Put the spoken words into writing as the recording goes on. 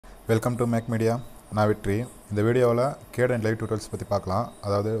Welcome to make media. நான் வெற்றி. இந்த வீடியோவில் Kdenlive டியூட்டோரியல்ஸ் பற்றி பார்க்கலாம்.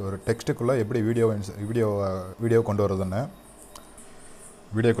 அதாவது ஒரு டெக்ஸ்ட்டுக்குள்ளே எப்படி வீடியோ கொண்டு வரதுன்னு.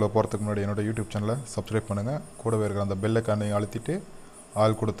 வீடியோக்குள்ளே போகிறதுக்கு முன்னாடி என்னோடய யூடியூப் சேனலை சப்ஸ்கிரைப் பண்ணுங்கள். கூடவே இருக்கிற அந்த பெல் ஐகானையும் அழுத்திட்டு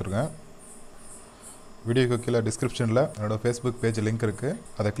ஆல் கொடுத்துருங்க. வீடியோக்கு கீழே டிஸ்கிரிப்ஷனில் என்னோடய ஃபேஸ்புக் பேஜ் லிங்க் இருக்குது.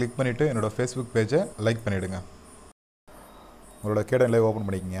 அதை கிளிக் பண்ணிவிட்டு என்னோடய ஃபேஸ்புக் பேஜை லைக் பண்ணிவிடுங்க. உங்களோட Kdenlive ஓப்பன்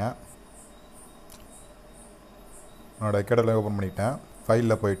பண்ணிக்கங்க. என்னோடய Kdenlive ஓப்பன் பண்ணிட்டேன்.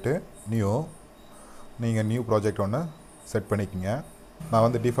 ஃபைலில் போயிட்டு நீங்கள் நியூ ப்ராஜெக்ட் ஒன்று செட் பண்ணிக்கோங்க. நான்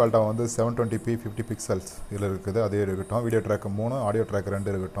வந்து டிஃபால்ட்டாக வந்து 720p 50 பிக்சல்ஸ் இதில் இருக்குது. அதே இருக்கட்டும். வீடியோ ட்ராக் 3, ஆடியோ ட்ராக்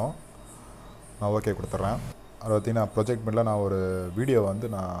 2 இருக்கட்டும். நான் ஓகே கொடுத்துட்றேன். அதை பார்த்தீங்கன்னா ப்ராஜெக்ட் பண்ணில் நான் ஒரு வீடியோ வந்து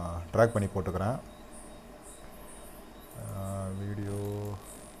நான் ட்ராக் பண்ணி போட்டுக்கிறேன். வீடியோ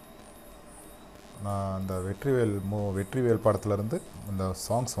நான் அந்த வெற்றிவேல் படத்துலேருந்து இந்த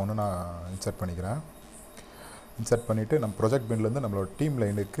சாங்ஸ் ஒன்று நான் இன்சர்ட் பண்ணிக்கிறேன். இன்சர்ட் பண்ணிவிட்டு நம்ம ப்ராஜெக்ட் பின்லேருந்து நம்மளோட டீம்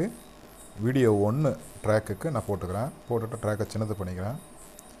லைனுக்கு வீடியோ 1 ட்ராக்குக்கு நான் போட்டுட்டு ட்ராக்கை சின்னது பண்ணிக்கிறேன்.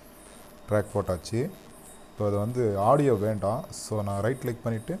 ட்ராக் போட்டாச்சு. இப்போ அது வந்து ஆடியோ வேண்டாம். ஸோ நான் ரைட் கிளிக்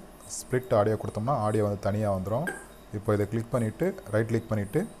பண்ணிவிட்டு ஸ்ப்ளிட் ஆடியோ கொடுத்தோம்னா ஆடியோ வந்து தனியாக வந்துடும். இப்போ இதை கிளிக் பண்ணிவிட்டு ரைட் கிளிக்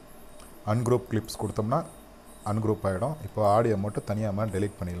பண்ணிவிட்டு அன்குரூப் கிளிப்ஸ் கொடுத்தோம்னா அன்குரூப் ஆகிடும். இப்போ ஆடியோ மட்டும் தனியாக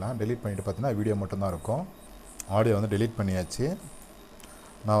டெலீட் பண்ணிடலாம். டெலீட் பண்ணிவிட்டு பார்த்தீங்கன்னா வீடியோ மட்டும்தான் இருக்கும். ஆடியோ வந்து டெலீட் பண்ணியாச்சு.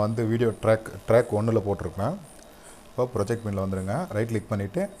 நான் வந்து வீடியோ ட்ராக் 1 போட்டிருக்கேன். இப்போ ப்ராஜெக்ட் பின்னில் வந்துடுங்க. ரைட் கிளிக்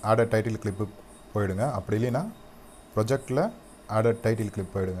பண்ணிவிட்டு ஆடட் டைட்டில் கிளிப்பு போயிடுங்க. அப்படி இல்லைன்னா ப்ராஜெக்டில் ஆடட் டைட்டில்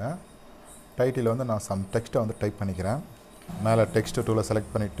கிளிப் போயிடுங்க. டைட்டில் வந்து நான் சம் டெக்ஸ்ட்டை வந்து டைப் பண்ணிக்கிறேன். மேலே டெக்ஸ்ட் டூலை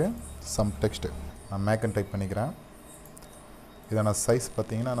செலக்ட் பண்ணிவிட்டு சம் டெக்ஸ்ட்டு நான் மேக்கன் டைப் பண்ணிக்கிறேன். இதை நான் சைஸ்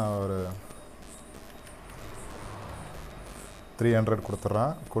பார்த்தீங்கன்னா நான் ஒரு 300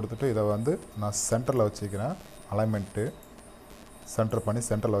 கொடுத்துட்றேன். கொடுத்துட்டு இதை வந்து நான் சென்டரில் வச்சுக்கிறேன். அலைன்மெண்ட்டு சென்டர் பண்ணி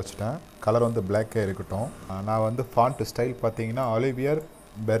சென்டரில் வச்சுட்டேன். கலர் வந்து பிளாக்கே இருக்கட்டும். நான் வந்து ஃபாண்ட் ஸ்டைல் பார்த்தீங்கன்னா ஆலிவியர்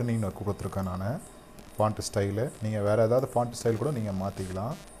பெர்னின்னு கொடுத்துருக்கேன். நான் ஃபாண்ட் ஸ்டைலு நீங்கள் வேறு ஏதாவது ஃபாண்ட் ஸ்டைல் கூட நீங்கள்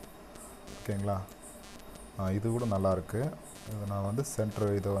மாற்றிக்கலாம். ஓகேங்களா? இது கூட நல்லாயிருக்கு. இது நான் வந்து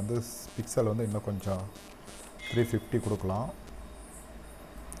இதை வந்து பிக்சல் வந்து இன்னும் கொஞ்சம் 350 கொடுக்கலாம்.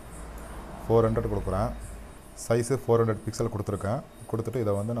 400 கொடுக்குறேன். சைஸு 400 பிக்சல் கொடுத்துருக்கேன். கொடுத்துட்டு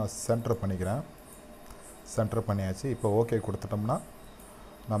இதை வந்து நான் சென்டர் பண்ணிக்கிறேன். சென்டர் பண்ணியாச்சு. இப்போ ஓகே கொடுத்துட்டோம்னா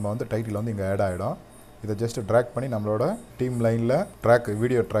நம்ம வந்து டைட்டில் வந்து இங்கே ஆட் ஆகிடும். இதை ஜஸ்ட் ட்ராக் பண்ணி நம்மளோட டீம் லைனில்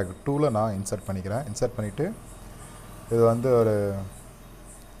வீடியோ ட்ராக் 2ல் நான் இன்சர்ட் பண்ணிக்கிறேன். இன்சர்ட் பண்ணிவிட்டு இது வந்து ஒரு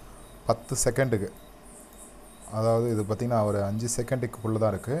 10 செகண்டுக்கு, அதாவது இது பார்த்திங்கன்னா ஒரு 5 செகண்டுக்குள்ளே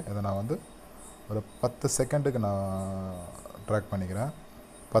தான் இருக்குது. இதை நான் வந்து ஒரு 10 செகண்டுக்கு நான் ட்ராக் பண்ணிக்கிறேன்.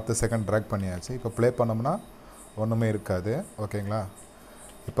 10 செகண்ட் ட்ராக் பண்ணியாச்சு. இப்போ ப்ளே பண்ணோம்னா ஒன்றுமே இருக்காது. ஓகேங்களா?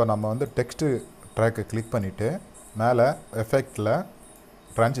 இப்போ நம்ம வந்து டெக்ஸ்ட்டு ட்ராக்கை கிளிக் பண்ணிவிட்டு மேலே எஃபெக்டில்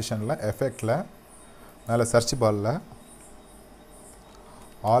மேலே சர்ச் பாலில்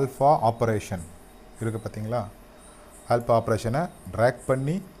ஆல்ஃபா ஆப்ரேஷன் இருக்குது பார்த்தீங்களா? ஆல்ஃபா ஆப்ரேஷனை ட்ராக்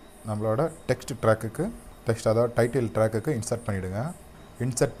பண்ணி நம்மளோட அதாவது டைட்டில் ட்ராக்குக்கு இன்சர்ட் பண்ணிவிடுங்க.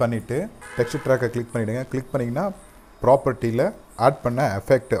 இன்சர்ட் பண்ணிவிட்டு டெக்ஸ்ட் ட்ராக்கை கிளிக் பண்ணிவிடுங்க. கிளிக் பண்ணிங்கன்னா ப்ராப்பர்ட்டியில் ஆட் பண்ண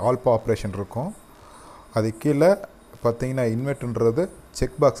எஃபெக்ட் ஆல்ஃபா ஆப்ரேஷன் இருக்கும். அது கீழே பார்த்தீங்கன்னா இன்வெர்ட்ன்றது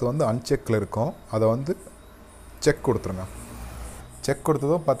செக் பாக்ஸ் வந்து அன்செக்கில் இருக்கும். அதை வந்து செக் கொடுத்துருங்க. செக்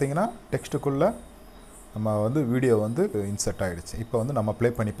கொடுத்ததும் பார்த்தீங்கன்னா டெக்ஸ்ட்டுக்குள்ளே நம்ம வந்து வீடியோ வந்து இன்சர்ட் ஆகிடுச்சு. இப்போ வந்து நம்ம ப்ளே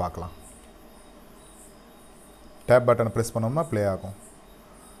பண்ணி பார்க்கலாம். டேப் பட்டனை ப்ரெஸ் பண்ணோம்னா ப்ளே ஆகும்.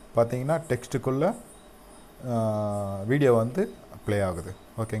 பார்த்தீங்கன்னா டெக்ஸ்ட்டுக்குள்ளே வீடியோ வந்து ப்ளே ஆகுது.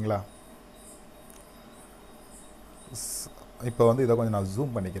 ஓகேங்களா? இப்போ வந்து இதை கொஞ்சம் நான்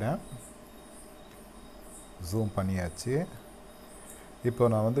ஜூம் பண்ணிக்கிறேன். ஜூம் பண்ணியாச்சு. இப்போ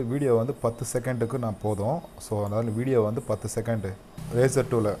நான் வந்து வீடியோ வந்து 10 செகண்டுக்கு நான் போதும். ஸோ அதனால் வீடியோ வந்து 10 செகண்டு ரேசர்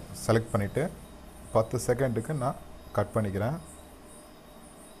டூவில் செலக்ட் பண்ணிவிட்டு 10 செகண்டுக்கு நான் கட் பண்ணிக்கிறேன்.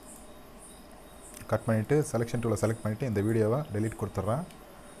 கட் பண்ணிவிட்டு செலெக்ஷன் டூவில் செலக்ட் பண்ணிவிட்டு இந்த வீடியோவை டெலீட் கொடுத்துட்றேன்.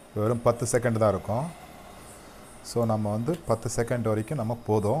 வெறும் 10 செகண்ட் தான் இருக்கும். ஸோ நம்ம வந்து 10 செகண்ட் வரைக்கும் நம்ம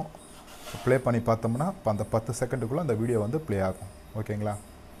போதும். ப்ளே பண்ணி பார்த்தோம்னா இப்போ அந்த 10 செகண்டுக்குள்ளே அந்த வீடியோ வந்து ப்ளே ஆகும். ஓகேங்களா?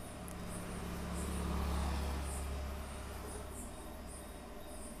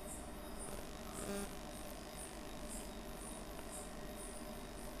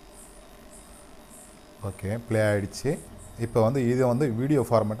 ஓகே, ப்ளே ஆகிடுச்சு. இப்போ வந்து இதை வந்து வீடியோ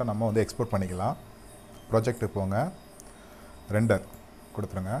ஃபார்மேட்டை நம்ம வந்து எக்ஸ்போர்ட் பண்ணிக்கலாம். ப்ராஜெக்ட்டுக்கு போங்க, ரெண்டர்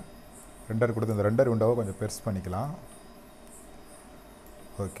கொடுத்துருங்க. ரெண்டர் கொடுத்து இந்த ரெண்டர் விண்டோவை கொஞ்சம் பெருசு பண்ணிக்கலாம்.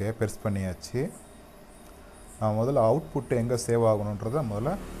 ஓகே, பெருசு பண்ணியாச்சு. நான் முதல்ல அவுட்புட்டு எங்கே சேவ் ஆகணுன்றதை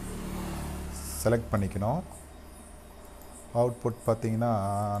முதல்ல செலக்ட் பண்ணிக்கணும். அவுட்புட் பார்த்திங்கன்னா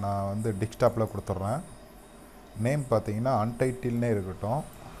நான் வந்து டெஸ்க்டாப்பில் கொடுத்துட்றேன். நேம் பார்த்திங்கன்னா அன்டைட்டில்னே இருக்கட்டும்.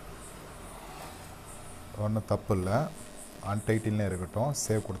 ஒன்றும் தப்பு இல்லை. அன்டைட்டில்னே இருக்கட்டும்,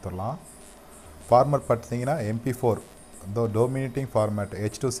 சேவ் கொடுத்துடலாம். ஃபார்மேட் பார்த்தீங்கன்னா MP4 இந்த டோமினேட்டிங் ஃபார்மேட்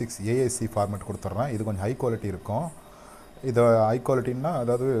H26 AAC ஃபார்மேட் கொடுத்துட்றேன். இது கொஞ்சம் ஹை குவாலிட்டி இருக்கும். இது ஹை குவாலிட்டின்னா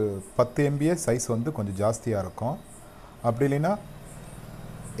அதாவது 10 MB சைஸ் வந்து கொஞ்சம் ஜாஸ்தியாக இருக்கும். அப்படி இல்லைன்னா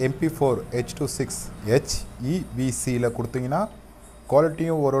MP4 H26 HEVCயில் கொடுத்தீங்கன்னா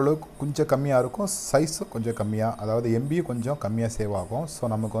குவாலிட்டியும் ஓரளவுக்கு கொஞ்சம் கம்மியாக இருக்கும், சைஸும் கொஞ்சம் கம்மியாக, அதாவது MB கொஞ்சம் கம்மியாக சேவ் ஆகும். ஸோ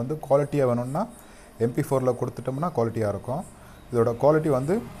நமக்கு வந்து குவாலிட்டியாக வேணும்னா MP4ல் கொடுத்துட்டோம்னா குவாலிட்டியாக இருக்கும். இதோட குவாலிட்டி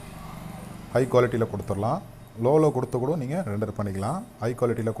வந்து ஹை குவாலிட்டியில் கொடுத்துடலாம். லோவில் கொடுத்து கூட நீங்கள் ரெண்டர் பண்ணிக்கலாம். ஹை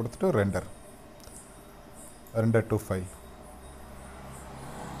குவாலிட்டியில் கொடுத்துட்டு ரெண்டர் to ஃபைல்.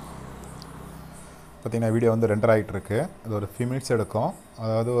 பார்த்திங்கன்னா வீடியோ வந்து ரெண்டர் ஆகிட்டுருக்கு. அது ஒரு 5 மினிட்ஸ் எடுக்கும்,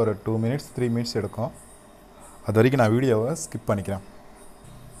 அதாவது ஒரு 2 மினிட்ஸ் 3 மினிட்ஸ் எடுக்கும். அது வரைக்கும் நான் வீடியோவை ஸ்கிப் பண்ணிக்கிறேன்.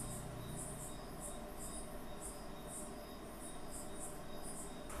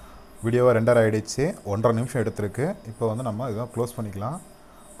 வீடியோவை ரெண்டர் ஆகிடுச்சு, 1.5 நிமிஷம் எடுத்துருக்கு. இப்போ வந்து நம்ம இதெல்லாம் க்ளோஸ் பண்ணிக்கலாம்.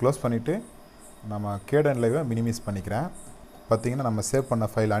 க்ளோஸ் பண்ணிவிட்டு நம்ம Kdenlive மினிமைஸ் பண்ணிக்கிறேன். பார்த்திங்கன்னா நம்ம சேவ் பண்ண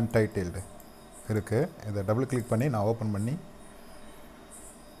ஃபைல் அன்டைட்டில்டு இருக்குது. இதை டபுள் கிளிக் பண்ணி நான் ஓப்பன் பண்ணி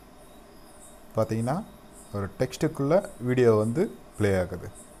பார்த்திங்கன்னா ஒரு டெக்ஸ்ட்டுக்குள்ளே வீடியோ வந்து ப்ளே ஆகுது.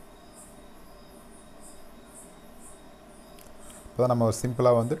 இப்போ தான் நம்ம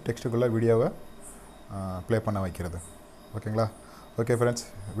சிம்பிளாக வந்து டெக்ஸ்ட்டுக்குள்ளே வீடியோவை ப்ளே பண்ண வைக்கிறது. ஓகேங்களா? ஓகே ஃப்ரெண்ட்ஸ்,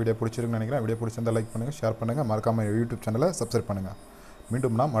 வீடியோ பிடிச்சிருக்குன்னு நினைக்கிறேன். வீடியோ பிடிச்சிருந்தால் லைக் பண்ணுங்கள், ஷேர் பண்ணுங்கள், மறக்காமல் யூடியூப் சேனலை சப்ஸ்கிரைப் பண்ணுங்கள்.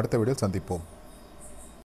 மீண்டும் நாம் அடுத்த வீடியோ சந்திப்போம்.